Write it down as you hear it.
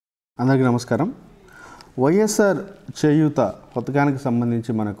అందరికీ నమస్కారం. వైఎస్ఆర్ చేయూత పథకానికి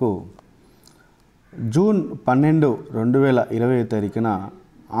సంబంధించి మనకు జూన్ 12, 2020 తారీఖున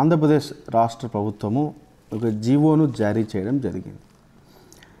ఆంధ్రప్రదేశ్ రాష్ట్ర ప్రభుత్వము ఒక జీవోను జారీ చేయడం జరిగింది.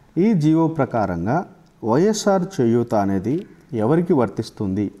 ఈ జీవో ప్రకారంగా వైఎస్ఆర్ చేయూత అనేది ఎవరికి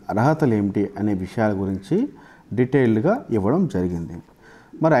వర్తిస్తుంది, అర్హతలు ఏమిటి అనే విషయాల గురించి డీటెయిల్డ్గా ఇవ్వడం జరిగింది.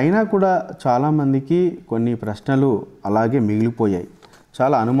 మరి అయినా కూడా చాలామందికి కొన్ని ప్రశ్నలు అలాగే మిగిలిపోయాయి,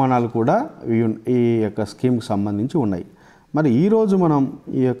 చాలా అనుమానాలు కూడా ఈ యొక్క స్కీమ్కి సంబంధించి ఉన్నాయి. మరి ఈరోజు మనం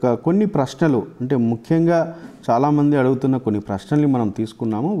ఈ యొక్క కొన్ని ప్రశ్నలు, అంటే ముఖ్యంగా చాలామంది అడుగుతున్న కొన్ని ప్రశ్నల్ని మనం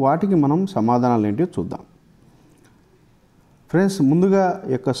తీసుకున్నాము. వాటికి మనం సమాధానాలు ఏంటో చూద్దాం. ఫ్రెండ్స్, ముందుగా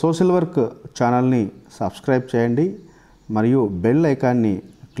ఈ యొక్క సోషల్ వర్క్ ఛానల్ని సబ్స్క్రైబ్ చేయండి మరియు బెల్ ఐకాన్ని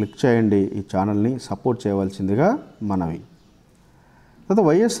క్లిక్ చేయండి. ఈ ఛానల్ని సపోర్ట్ చేయవలసిందిగా మనవి. తర్వాత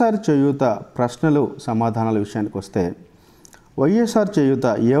వైఎస్ఆర్ చేయూత ప్రశ్నలు సమాధానాల విషయానికి వస్తే, వైఎస్ఆర్ చేయూత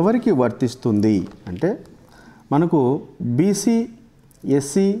ఎవరికి వర్తిస్తుంది అంటే మనకు బీసీ,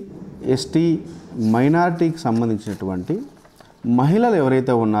 ఎస్సీ, ఎస్టీ, మైనారిటీకి సంబంధించినటువంటి మహిళలు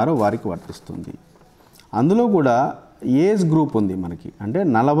ఎవరైతే ఉన్నారో వారికి వర్తిస్తుంది. అందులో కూడా ఏజ్ గ్రూప్ ఉంది మనకి, అంటే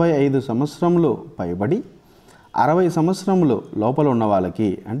 45 సంవత్సరములు పైబడి 60 సంవత్సరములు లోపల ఉన్న వాళ్ళకి,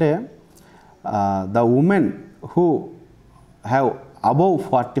 అంటే the women who have above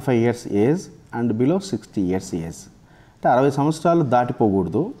 45 years age and below 60 years age, అంటే 60 సంవత్సరాలు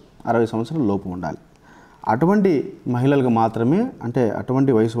దాటిపోకూడదు, 60 సంవత్సరాల లోపు ఉండాలి. అటువంటి మహిళలకు మాత్రమే, అంటే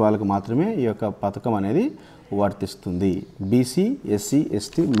అటువంటి వయసు వాళ్ళకు మాత్రమే ఈ యొక్క పథకం అనేది వర్తిస్తుంది. బీసీ, ఎస్సీ,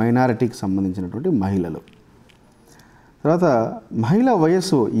 ఎస్టీ, మైనారిటీకి సంబంధించినటువంటి మహిళలు. తర్వాత మహిళ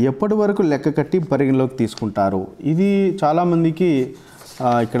వయస్సు ఎప్పటి వరకు లెక్క కట్టి పరిగణలోకి తీసుకుంటారు, ఇది చాలామందికి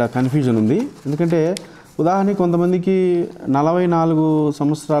ఇక్కడ కన్ఫ్యూజన్ ఉంది. ఎందుకంటే ఉదాహరణకి కొంతమందికి 44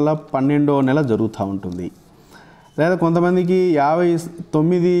 సంవత్సరాల 12వ నెల జరుగుతూ ఉంటుంది, లేదా కొంతమందికి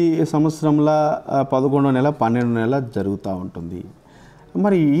 59 సంవత్సరంల 11వ నెల 12వ నెల జరుగుతూ ఉంటుంది.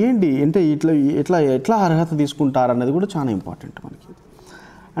 మరి ఏంటి అంటే ఎట్లా అర్హత తీసుకుంటారన్నది కూడా చాలా ఇంపార్టెంట్ మనకి.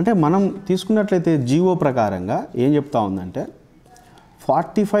 అంటే మనం తీసుకున్నట్లయితే జీవో ప్రకారంగా ఏం చెప్తా ఉందంటే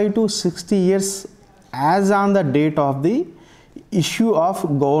 45 to 60 years as on the date of the issue of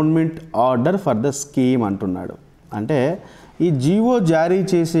government order for the scheme అంటున్నాడు. అంటే ఈ జీవో జారీ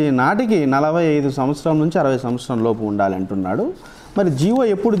చేసే నాటికి 45 సంవత్సరం నుంచి 60 సంవత్సరం లోపు ఉండాలి అంటున్నాడు. మరి జీవో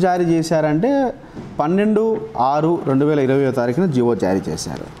ఎప్పుడు జారీ చేశారంటే 12/6/2020 తారీఖున జీవో జారీ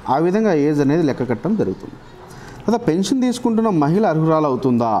చేశారు. ఆ విధంగా ఏజ్ అనేది లెక్క కట్టడం జరుగుతుంది. తర్వాత పెన్షన్ తీసుకుంటున్న మహిళ అర్హురాలు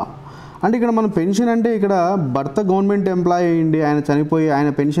అవుతుందా అంటే, ఇక్కడ మనం పెన్షన్ అంటే ఇక్కడ భర్త గవర్నమెంట్ ఎంప్లాయీ అయ్యింది, ఆయన చనిపోయి ఆయన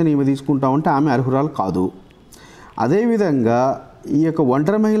పెన్షన్ ఈమె తీసుకుంటా ఉంటే ఆమె అర్హురాలు కాదు. అదేవిధంగా ఈ యొక్క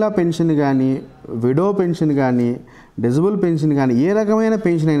ఒంటరి మహిళా పెన్షన్ కానీ, విడో పెన్షన్ కానీ, డిజబుల్ పెన్షన్ కానీ, ఏ రకమైన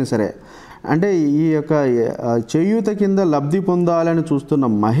పెన్షన్ అయినా సరే, అంటే ఈ యొక్క చేయూత కింద లబ్ధి పొందాలని చూస్తున్న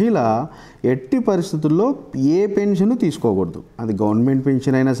మహిళ ఎట్టి పరిస్థితుల్లో ఏ పెన్షన్ తీసుకోకూడదు. అది గవర్నమెంట్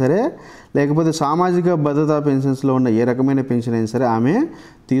పెన్షన్ అయినా సరే, లేకపోతే సామాజిక భద్రతా పెన్షన్స్లో ఉన్న ఏ రకమైన పెన్షన్ అయినా సరే ఆమె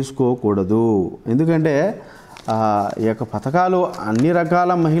తీసుకోకూడదు. ఎందుకంటే ఈ యొక్క పథకాలు అన్ని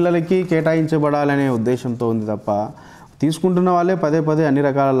రకాల మహిళలకి కేటాయించబడాలనే ఉద్దేశంతో ఉంది తప్ప, తీసుకుంటున్న వాళ్ళే పదే అన్ని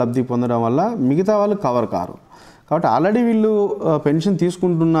రకాల లబ్ధి పొందడం వల్ల మిగతా వాళ్ళు కవర్ కారు. కాబట్టి ఆల్రెడీ వీళ్ళు పెన్షన్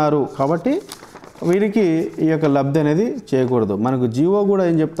తీసుకుంటున్నారు కాబట్టి వీరికి ఈ యొక్క లబ్ధి అనేది చేయకూడదు. మనకు జీవో కూడా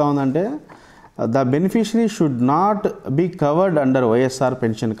ఏం చెప్తా ఉందంటే, the beneficiary should not be covered under YSR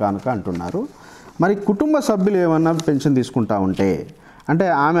pension కానుక అంటున్నారు. మరి కుటుంబ సభ్యులు ఏమన్నా పెన్షన్ తీసుకుంటా ఉంటే, అంటే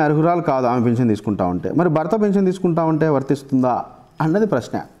ఆమె అర్హురాలు కాదు, ఆమె పెన్షన్ తీసుకుంటా ఉంటే, మరి భర్త పెన్షన్ తీసుకుంటా ఉంటే వర్తిస్తుందా అన్నది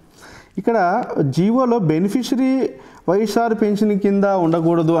ప్రశ్న. ఇక్కడ జీవోలో బెనిఫిషరీ వైఎస్ఆర్ పెన్షన్ కింద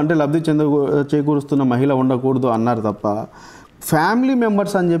ఉండకూడదు, అంటే లబ్ధి చేకూరుస్తున్న మహిళ ఉండకూడదు అన్నారు తప్ప ఫ్యామిలీ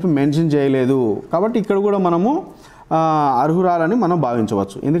మెంబర్స్ అని చెప్పి మెన్షన్ చేయలేదు. కాబట్టి ఇక్కడ కూడా మనము అర్హురాలని మనం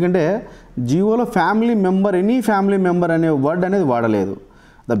భావించవచ్చు. ఎందుకంటే జీవోలో family member, any family member అనే వర్డ్ అనేది వాడలేదు.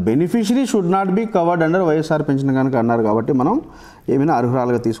 The beneficiary should not be covered under YSR pension కనుక అన్నారు కాబట్టి మనం ఏమైనా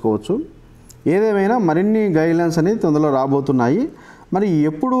అర్హురాలుగా తీసుకోవచ్చు. ఏదేమైనా మరిన్ని గైడ్లైన్స్ అనేది తొందరలో రాబోతున్నాయి. మరి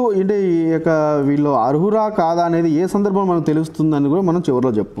ఎప్పుడు అంటే ఈ యొక్క వీళ్ళు అర్హురా కాదా అనేది ఏ సందర్భంలో మనకు తెలుస్తుందని కూడా మనం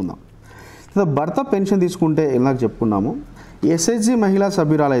చివరిలో చెప్పుకుందాం. భర్త పెన్షన్ తీసుకుంటే ఇలాగ చెప్పుకున్నాము. ఎస్హెచ్జి మహిళా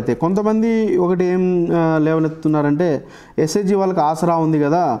సభ్యురాలు అయితే కొంతమంది ఒకటి ఏం లేవనెత్తున్నారంటే, ఎస్హెచ్జి వాళ్ళకి ఆసరా ఉంది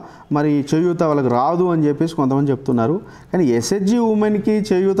కదా, మరి చేయూత వాళ్ళకి రాదు అని చెప్పేసి కొంతమంది చెప్తున్నారు. కానీ ఎస్హెచ్జి ఉమెన్కి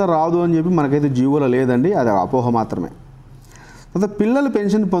చేయూత రాదు అని చెప్పి మనకైతే జీవోలో లేదండి, అది అపోహ మాత్రమే. తర్వాత పిల్లలు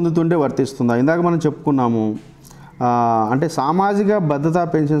పెన్షన్ పొందుతుంటే వర్తిస్తుందా, ఇందాక మనం చెప్పుకున్నాము. అంటే సామాజిక భద్రతా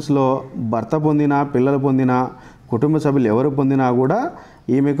పెన్షన్స్లో భర్త పొందినా, పిల్లలు పొందినా, కుటుంబ సభ్యులు ఎవరు పొందినా కూడా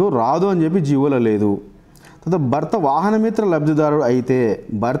ఈమెకు రాదు అని చెప్పి జీవోలో లేదు. తర్వాత భర్త వాహనమిత్ర లబ్ధిదారుడు అయితే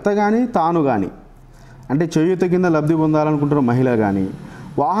భర్త కానీ తాను కానీ, అంటే చేయూత కింద లబ్ధి పొందాలనుకుంటున్న మహిళ కానీ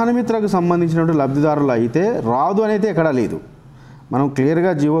వాహనమిత్రకు సంబంధించినటువంటి లబ్ధిదారులు అయితే రాదు అని అయితే ఎక్కడా లేదు. మనం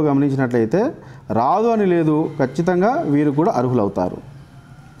క్లియర్గా జీవో గమనించినట్లయితే రాదు అని లేదు, ఖచ్చితంగా వీరు కూడా అర్హులవుతారు.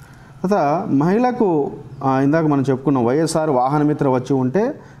 తర్వాత మహిళకు ఇందాక మనం చెప్పుకున్నాం వైఎస్ఆర్ వాహనమిత్ర వచ్చి ఉంటే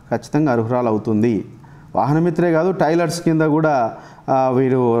ఖచ్చితంగా అర్హురాలు అవుతుంది. వాహనమిత్రే కాదు, టైలర్స్ కింద కూడా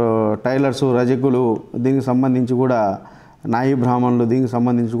వీరు టైలర్సు, రజకులు, దీనికి సంబంధించి కూడా నాయి బ్రాహ్మణులు, దీనికి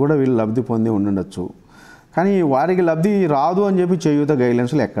సంబంధించి కూడా వీళ్ళు లబ్ధి పొంది ఉండొచ్చు. కానీ వారికి లబ్ధి రాదు అని చెప్పి చేయూత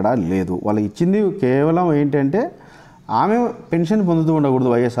గైడ్లైన్స్లో ఎక్కడా లేదు. వాళ్ళకి ఇచ్చింది కేవలం ఏంటంటే ఆమె పెన్షన్ పొందుతూ ఉండకూడదు,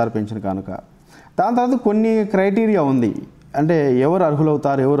 వైఎస్ఆర్ పెన్షన్ కనుక. దాని తర్వాత కొన్ని క్రైటీరియా ఉంది, అంటే ఎవరు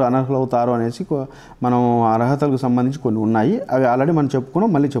అర్హులవుతారు, ఎవరు అనర్హులవుతారు అనేసి మనం అర్హతలకు సంబంధించి కొన్ని ఉన్నాయి. అవి ఆల్రెడీ మనం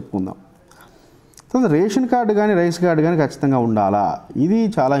చెప్పుకున్నాం, మళ్ళీ చెప్పుకుందాం. తర్వాత రేషన్ కార్డు కానీ రైస్ కార్డు కానీ ఖచ్చితంగా ఉండాలా, ఇది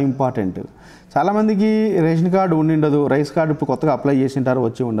చాలా ఇంపార్టెంట్. చాలామందికి రేషన్ కార్డు ఉండిండదు, రైస్ కార్డు ఇప్పుడు కొత్తగా అప్లై చేసింటారు,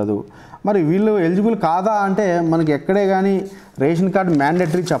 వచ్చి ఉండదు. మరి వీళ్ళు ఎలిజిబుల్ కాదా అంటే మనకి ఎక్కడే కానీ రేషన్ కార్డు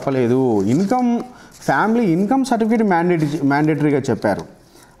మ్యాండేటరీ చెప్పలేదు. ఫ్యామిలీ ఇన్కమ్ సర్టిఫికేట్ మ్యాండేటరీగా చెప్పారు,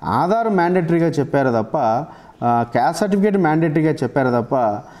 ఆధార్ మ్యాండేటరీగా చెప్పారు తప్ప, క్యాస్ట్ సర్టిఫికేట్ మ్యాండేటరీగా చెప్పారు తప్ప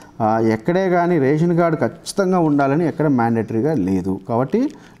ఎక్కడే కానీ రేషన్ కార్డు ఖచ్చితంగా ఉండాలని ఎక్కడ మ్యాండేటరీగా లేదు. కాబట్టి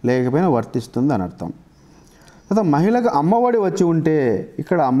లేకపోయినా వర్తిస్తుంది అని అర్థం. తర్వాత మహిళకు అమ్మఒడి వచ్చి ఉంటే,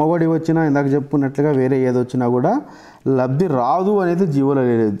 ఇక్కడ అమ్మఒడి వచ్చినా ఇందాక చెప్పుకున్నట్లుగా వేరే ఏది వచ్చినా కూడా లబ్ధి రాదు అనేది జీవోలో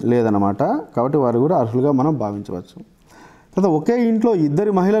లేదన్నమాట. కాబట్టి వారు కూడా అర్హులుగా మనం భావించవచ్చు. తర్వాత ఒకే ఇంట్లో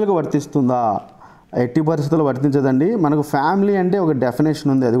ఇద్దరు మహిళలకు వర్తిస్తుందా? ఎట్టి పరిస్థితుల్లో వర్తించదండి. మనకు ఫ్యామిలీ అంటే ఒక డెఫినేషన్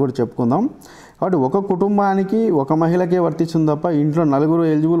ఉంది, అది కూడా చెప్పుకుందాం. కాబట్టి ఒక కుటుంబానికి ఒక మహిళకే వర్తిస్తుంది తప్ప ఇంట్లో నలుగురు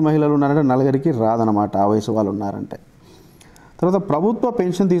ఎలిజిబుల్ మహిళలు ఉన్నారంటే నలుగురికి రాదనమాట, ఆ వయసు వాళ్ళు ఉన్నారంటే. తర్వాత ప్రభుత్వ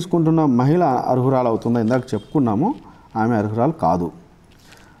పెన్షన్ తీసుకుంటున్న మహిళ అర్హురాలు అవుతుందా? ఇందాక చెప్పుకున్నాము, ఆమె అర్హురాలు కాదు.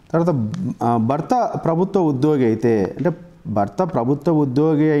 తర్వాత భర్త ప్రభుత్వ ఉద్యోగి అయితే, అంటే భర్త ప్రభుత్వ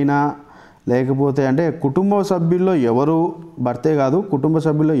ఉద్యోగి అయినా లేకపోతే అంటే కుటుంబ సభ్యుల్లో ఎవరు, భర్తే కాదు కుటుంబ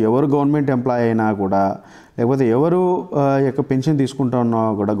సభ్యుల్లో ఎవరు గవర్నమెంట్ ఎంప్లాయీ అయినా కూడా, లేకపోతే ఎవరు యొక్క పెన్షన్ తీసుకుంటున్నా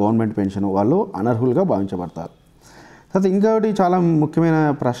కూడా గవర్నమెంట్ పెన్షన్, వాళ్ళు అనర్హులుగా భావించబడతారు. తర్వాత ఇంకొకటి చాలా ముఖ్యమైన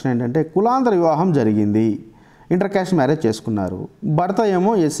ప్రశ్న ఏంటంటే కులాంతర వివాహం జరిగింది, ఇంటర్ క్యాస్ట్ మ్యారేజ్ చేసుకున్నారు. భర్త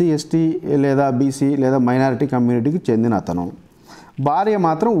ఏమో ఎస్సీ ఎస్టీ లేదా బీసీ లేదా మైనారిటీ కమ్యూనిటీకి చెందిన అతను, భార్య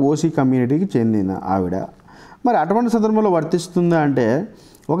మాత్రం ఓసీ కమ్యూనిటీకి చెందిన ఆవిడ. మరి అటువంటి సందర్భంలో వర్తిస్తుందా అంటే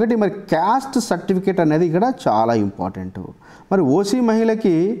ఒకటి, మరి క్యాస్ట్ సర్టిఫికేట్ అనేది ఇక్కడ చాలా ఇంపార్టెంట్. మరి ఓసీ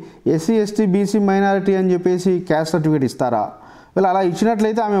మహిళకి ఎస్సీ ఎస్టీ బీసీ మైనారిటీ అని చెప్పేసి క్యాస్ట్ సర్టిఫికేట్ ఇస్తారా? వీళ్ళు అలా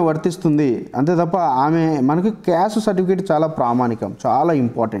ఇచ్చినట్లయితే ఆమె వర్తిస్తుంది, అంతే తప్ప మనకి క్యాస్ట్ సర్టిఫికేట్ చాలా ప్రామాణికం, చాలా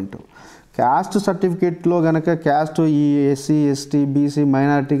ఇంపార్టెంట్. క్యాస్ట్ సర్టిఫికేట్లో కనుక క్యాస్ట్ ఈ ఎస్సీ ఎస్టీ బీసీ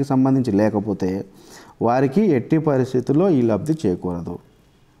మైనారిటీకి సంబంధించి లేకపోతే వారికి ఎట్టి పరిస్థితుల్లో ఈ లబ్ధి చేకూరదు.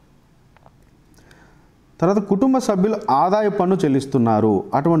 తర్వాత కుటుంబ సభ్యులు ఆదాయ పన్ను చెల్లిస్తున్నారు,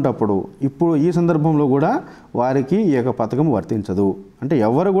 అటువంటప్పుడు ఇప్పుడు ఈ సందర్భంలో కూడా వారికి ఈ యొక్క పథకం వర్తించదు. అంటే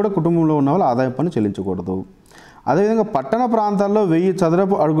ఎవరు కూడా కుటుంబంలో ఉన్న వాళ్ళు ఆదాయ పన్ను చెల్లించకూడదు. అదేవిధంగా పట్టణ ప్రాంతాల్లో 1000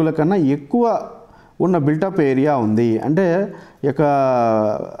 చదరపు అడుగుల కన్నా ఎక్కువ ఉన్న బిల్టప్ ఏరియా ఉంది, అంటే ఇక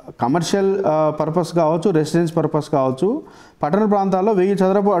కమర్షియల్ పర్పస్ కావచ్చు, రెసిడెన్స్ పర్పస్ కావచ్చు, పట్టణ ప్రాంతాల్లో 1000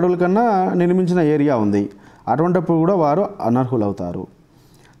 చదరపు అడుగుల కన్నా నిర్మించిన ఏరియా ఉంది, అటువంటిప్పుడు కూడా వారు అనర్హులవుతారు.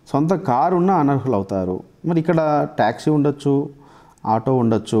 సొంత కారు ఉన్న అనర్హులవుతారు. మరి ఇక్కడ ట్యాక్సీ ఉండొచ్చు, ఆటో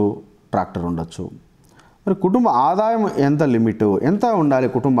ఉండొచ్చు, ట్రాక్టర్ ఉండొచ్చు. మరి కుటుంబ ఆదాయం ఎంత లిమిట్, ఎంత ఉండాలి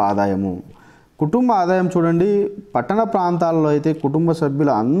కుటుంబ ఆదాయము? కుటుంబ ఆదాయం చూడండి, పట్టణ ప్రాంతాల్లో అయితే కుటుంబ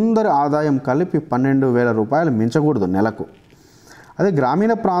సభ్యుల అందరి ఆదాయం కలిపి 12,000 రూపాయలు మించకూడదు నెలకు. అదే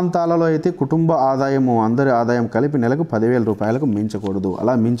గ్రామీణ ప్రాంతాలలో అయితే కుటుంబ ఆదాయము అందరి ఆదాయం కలిపి నెలకు 10,000 రూపాయలకు మించకూడదు.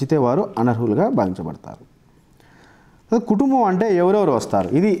 అలా మించితే వారు అనర్హులుగా భావించబడతారు. కుటుంబం అంటే ఎవరెవరు వస్తారు,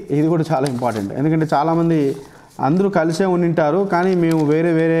 ఇది కూడా చాలా ఇంపార్టెంట్. ఎందుకంటే చాలామంది అందరూ కలిసే ఉండింటారు, కానీ మేము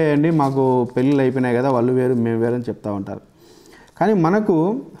వేరే వేరే అండి, మాకు పెళ్ళిళ్ళు అయిపోయినాయి కదా, వాళ్ళు వేరు మేము వేరే అని చెప్తూ ఉంటారు. కానీ మనకు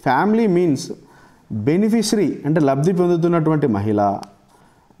ఫ్యామిలీ మీన్స్ బెనిఫిషరీ, అంటే లబ్ధి పొందుతున్నటువంటి మహిళ,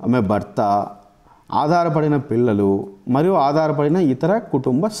 ఆమె భర్త, ఆధారపడిన పిల్లలు మరియు ఆధారపడిన ఇతర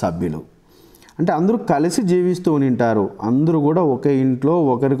కుటుంబ సభ్యులు. అంటే అందరూ కలిసి జీవిస్తూ ఉంటారు, అందరూ కూడా ఒకే ఇంట్లో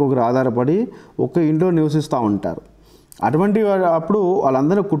ఒకరికొకరు ఆధారపడి ఒకే ఇంట్లో నివసిస్తూ ఉంటారు. అటువంటి అప్పుడు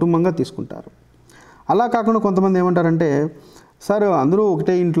వాళ్ళందరూ కుటుంబంగా తీసుకుంటారు. అలా కాకుండా కొంతమంది ఏమంటారంటే, సార్ అందరూ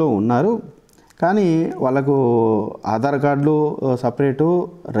ఒకటే ఇంట్లో ఉన్నారు కానీ వాళ్ళకు ఆధార్ కార్డులు సపరేటు,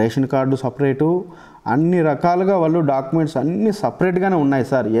 రేషన్ కార్డు సపరేటు, అన్ని రకాలుగా వాళ్ళు డాక్యుమెంట్స్ అన్నీ సపరేట్గానే ఉన్నాయి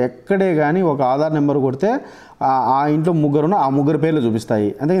సార్. ఎక్కడే కానీ ఒక ఆధార్ నెంబర్ కొడితే ఆ ఇంట్లో ముగ్గురున్న ఆ ముగ్గురు పేర్లు చూపిస్తాయి,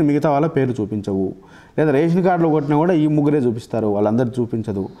 అందుకని మిగతా వాళ్ళ పేర్లు చూపించవు. లేదా రేషన్ కార్డులో కొట్టినా కూడా ఈ ముగ్గురే చూపిస్తారు, వాళ్ళందరూ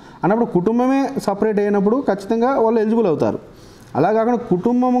చూపించదు అన్నప్పుడు కుటుంబమే సపరేట్ అయినప్పుడు ఖచ్చితంగా వాళ్ళు ఎలిజిబుల్ అవుతారు. అలా కాకుండా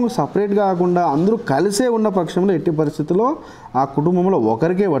కుటుంబం సపరేట్ కాకుండా అందరూ కలిసే ఉన్న పక్షంలో ఎట్టి పరిస్థితుల్లో ఆ కుటుంబంలో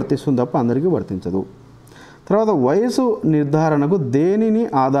ఒకరికే వర్తిస్తుంది తప్ప అందరికీ వర్తించదు. తర్వాత వయసు నిర్ధారణకు దేనిని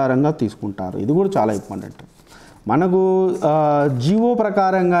ఆధారంగా తీసుకుంటారు, ఇది కూడా చాలా ఇంపార్టెంట్. మనకు జీవో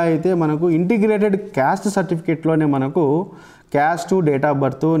ప్రకారంగా అయితే మనకు ఇంటిగ్రేటెడ్ క్యాస్ట్ సర్టిఫికేట్లోనే మనకు caste, date of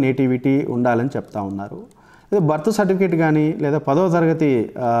birth, nativity ఉండాలని చెప్తా ఉన్నారు. లేదా బర్త్ సర్టిఫికేట్ కానీ లేదా 10వ తరగతి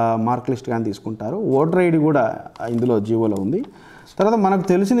మార్క్ లిస్ట్ కానీ తీసుకుంటారు. ఓటర్ ఐడి కూడా ఇందులో జీవోలో ఉంది. తర్వాత మనకు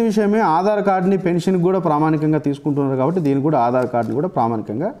తెలిసిన విషయమే ఆధార్ కార్డుని పెన్షన్కి కూడా ప్రామాణికంగా తీసుకుంటున్నారు కాబట్టి దీనికి కూడా ఆధార్ కార్డుని కూడా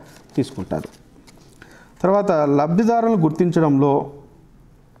ప్రామాణికంగా తీసుకుంటారు. తర్వాత లబ్ధిదారులను గుర్తించడంలో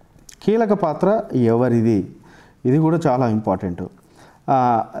కీలక పాత్ర ఎవరిది, ఇది కూడా చాలా ఇంపార్టెంట్.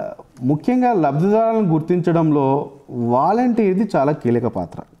 ముఖ్యంగా లబ్ధిదారులను గుర్తించడంలో వాలంటీర్ది చాలా కీలక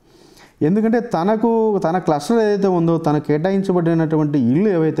పాత్ర. ఎందుకంటే తన క్లస్టర్ ఏదైతే ఉందో, తన కేటాయించబడినటువంటి ఇళ్ళు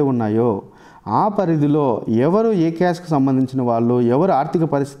ఏవైతే ఉన్నాయో ఆ పరిధిలో ఎవరు ఏ క్యాస్ట్కి సంబంధించిన వాళ్ళు, ఎవరు ఆర్థిక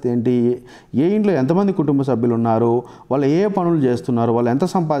పరిస్థితి ఏంటి, ఏ ఇంట్లో ఎంతమంది కుటుంబ సభ్యులు ఉన్నారు, వాళ్ళు ఏ పనులు చేస్తున్నారు, వాళ్ళు ఎంత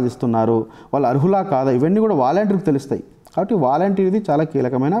సంపాదిస్తున్నారు, వాళ్ళు అర్హులా కాదా, ఇవన్నీ కూడా వాలంటీర్కి తెలుస్తాయి. కాబట్టి వాలంటీర్ది చాలా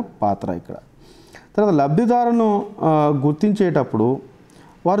కీలకమైన పాత్ర ఇక్కడ. తర్వాత లబ్ధిదారులను గుర్తించేటప్పుడు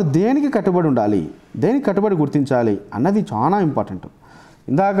వారు దేనికి కట్టుబడి ఉండాలి, దేనికి కట్టుబడి గుర్తించాలి అన్నది చాలా ఇంపార్టెంట్.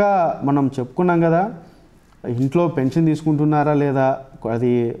 ఇందాక మనం చెప్పుకున్నాం కదా, ఇంట్లో పెన్షన్ తీసుకుంటున్నారా లేదా,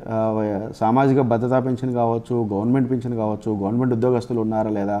 అది సామాజిక భద్రతా పెన్షన్ కావచ్చు, గవర్నమెంట్ పెన్షన్ కావచ్చు, గవర్నమెంట్ ఉద్యోగస్తులు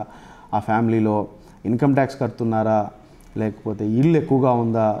ఉన్నారా లేదా, ఆ ఫ్యామిలీలో ఇన్కమ్ ట్యాక్స్ కడుతున్నారా, లేకపోతే ఇల్లు ఎక్కువగా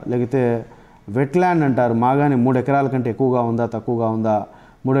ఉందా, లేకపోతే వెట్ ల్యాండ్ అంటారు, మాగానే 3 ఎకరాల కంటే ఎక్కువగా ఉందా తక్కువగా ఉందా,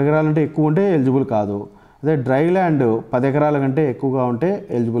 3 ఎకరాల కంటే ఎక్కువ ఉంటే ఎలిజిబుల్ కాదు, అదే డ్రై ల్యాండ్ 10 ఎకరాల కంటే ఎక్కువగా ఉంటే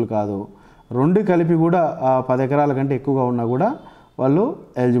ఎలిజిబుల్ కాదు, 2 కలిపి కూడా 10 ఎకరాల కంటే ఎక్కువగా ఉన్నా కూడా వాళ్ళు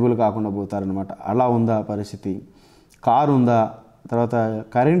ఎలిజిబుల్ కాకుండా పోతారనమాట. అలా ఉందా పరిస్థితి. కారు ఉందా, తర్వాత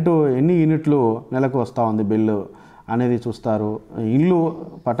కరెంటు ఎన్ని యూనిట్లు నెలకు వస్తూ ఉంది బిల్లు అనేది చూస్తారు. ఇల్లు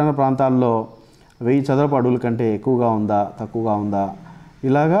పట్టణ ప్రాంతాల్లో 1000 చదరపు అడుగుల కంటే ఎక్కువగా ఉందా తక్కువగా ఉందా,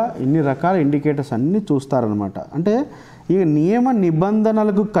 ఇలాగా ఇన్ని రకాల ఇండికేటర్స్ అన్నీ చూస్తారనమాట. అంటే ఈ నియమ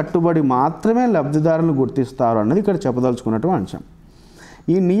నిబంధనలకు కట్టుబడి మాత్రమే లబ్ధిదారులను గుర్తిస్తారు అన్నది ఇక్కడ చెప్పదలుచుకున్నటువంటి అంశం.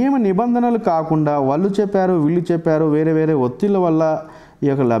 ఈ నియమ నిబంధనలు కాకుండా వాళ్ళు చెప్పారు వీళ్ళు చెప్పారు వేరే వేరే ఒత్తిళ్ళ వల్ల ఈ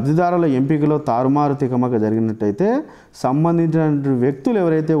యొక్క లబ్ధిదారుల ఎంపికలో తారుమారు తికమక జరిగినట్టయితే సంబంధించిన వ్యక్తులు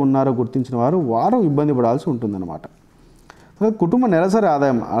ఎవరైతే ఉన్నారో గుర్తించిన వారు ఇబ్బంది పడాల్సి ఉంటుందన్నమాట. కుటుంబ నెలసరి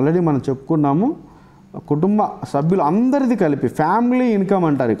ఆదాయం ఆల్రెడీ మనం చెప్పుకున్నాము. కుటుంబ సభ్యులు అందరిది కలిపి ఫ్యామిలీ ఇన్కమ్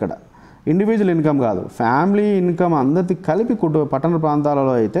అంటారు ఇక్కడ, ఇండివిజువల్ ఇన్కమ్ కాదు, ఫ్యామిలీ ఇన్కమ్ అందరిది కలిపి పట్టణ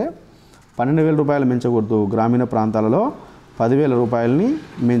ప్రాంతాలలో అయితే 12,000 రూపాయలు మించకూడదు, గ్రామీణ ప్రాంతాలలో 10,000 రూపాయలని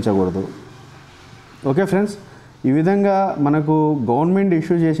మించకూడదు. ఓకే ఫ్రెండ్స్, ఈ విధంగా మనకు గవర్నమెంట్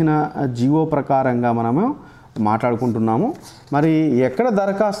ఇష్యూ చేసిన జీవో ప్రకారంగా మనము మాట్లాడుకుంటున్నాము. మరి ఎక్కడ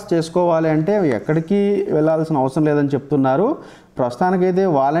దరఖాస్తు చేసుకోవాలి అంటే ఎక్కడికి వెళ్ళాల్సిన అవసరం లేదని చెప్తున్నారు. ప్రస్తుతానికైతే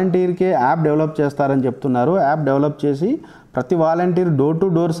వాలంటీర్కే యాప్ డెవలప్ చేస్తారని చెప్తున్నారు. యాప్ డెవలప్ చేసి ప్రతి volunteer door to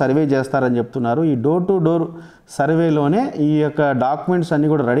door survey చేస్తారని చెప్తున్నారు. ఈ డోర్ టు డోర్ సర్వేలోనే ఈ యొక్క డాక్యుమెంట్స్ అన్నీ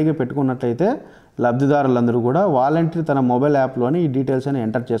కూడా రెడీగా పెట్టుకున్నట్లయితే లబ్ధిదారులందరూ కూడా వాలంటీర్ తన మొబైల్ యాప్లోని ఈ డీటెయిల్స్ అని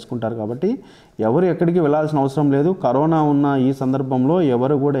ఎంటర్ చేసుకుంటారు. కాబట్టి ఎవరు ఎక్కడికి వెళ్ళాల్సిన అవసరం లేదు. కరోనా ఉన్న ఈ సందర్భంలో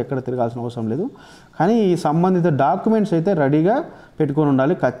ఎవరు కూడా ఎక్కడ తిరగాల్సిన అవసరం లేదు. కానీ ఈ సంబంధిత డాక్యుమెంట్స్ అయితే రెడీగా పెట్టుకొని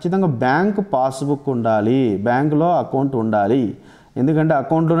ఉండాలి. ఖచ్చితంగా బ్యాంక్ పాస్బుక్ ఉండాలి, బ్యాంకులో అకౌంట్ ఉండాలి. ఎందుకంటే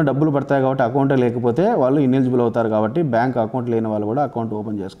అకౌంట్లోనే డబ్బులు పడతాయి కాబట్టి, అకౌంట్ లేకపోతే వాళ్ళు ఇనెలిజిబుల్ అవుతారు. కాబట్టి బ్యాంక్ అకౌంట్ లేని వాళ్ళు కూడా అకౌంట్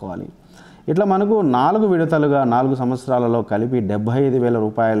ఓపెన్ చేసుకోవాలి. ఇట్లా మనకు 4 విడతలుగా 4 సంవత్సరాలలో కలిపి 75,000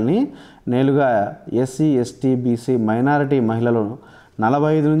 రూపాయలని నేరుగా ఎస్సీ, ఎస్టీ, బీసీ, మైనారిటీ మహిళలు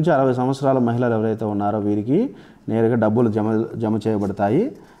 45 నుంచి 60 సంవత్సరాల మహిళలు ఎవరైతే ఉన్నారో వీరికి నేరుగా డబ్బులు జమ చేయబడతాయి.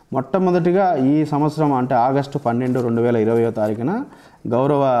 మొట్టమొదటిగా ఈ సంవత్సరం అంటే ఆగస్టు 12, 2020 తారీఖున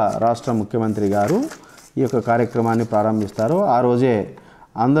గౌరవ రాష్ట్ర ముఖ్యమంత్రి గారు ఈ యొక్క కార్యక్రమాన్ని ప్రారంభిస్తారు. ఆ రోజే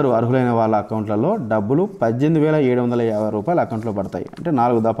అందరూ అర్హులైన వాళ్ళ అకౌంట్లలో డబ్బులు 18,750 రూపాయలు అకౌంట్లో పడతాయి. అంటే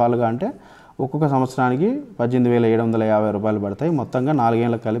 4 దఫాలుగా, అంటే ఒక్కొక్క సంవత్సరానికి 18,750 రూపాయలు పడతాయి. మొత్తంగా 4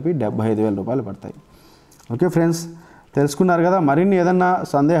 ఏళ్ళకి కలిపి 75,000 రూపాయలు పడతాయి. ఓకే ఫ్రెండ్స్, తెలుసుకున్నారు కదా. మరిన్ని ఏదన్నా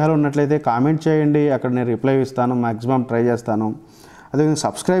సందేహాలు ఉన్నట్లయితే కామెంట్ చేయండి, అక్కడ నేను రిప్లై ఇస్తాను, మ్యాక్సిమం ట్రై చేస్తాను. అదేవిధంగా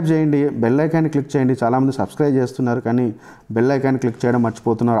సబ్స్క్రైబ్ చేయండి, బెల్ ఐకాన్ని క్లిక్ చేయండి. చాలామంది సబ్స్క్రైబ్ చేస్తున్నారు కానీ బెల్ ఐకాన్ని క్లిక్ చేయడం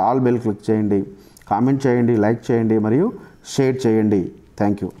మర్చిపోతున్నారు. ఆల్ బెల్ క్లిక్ చేయండి, కామెంట్ చేయండి, లైక్ చేయండి మరియు షేర్ చేయండి.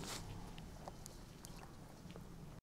 Thank you.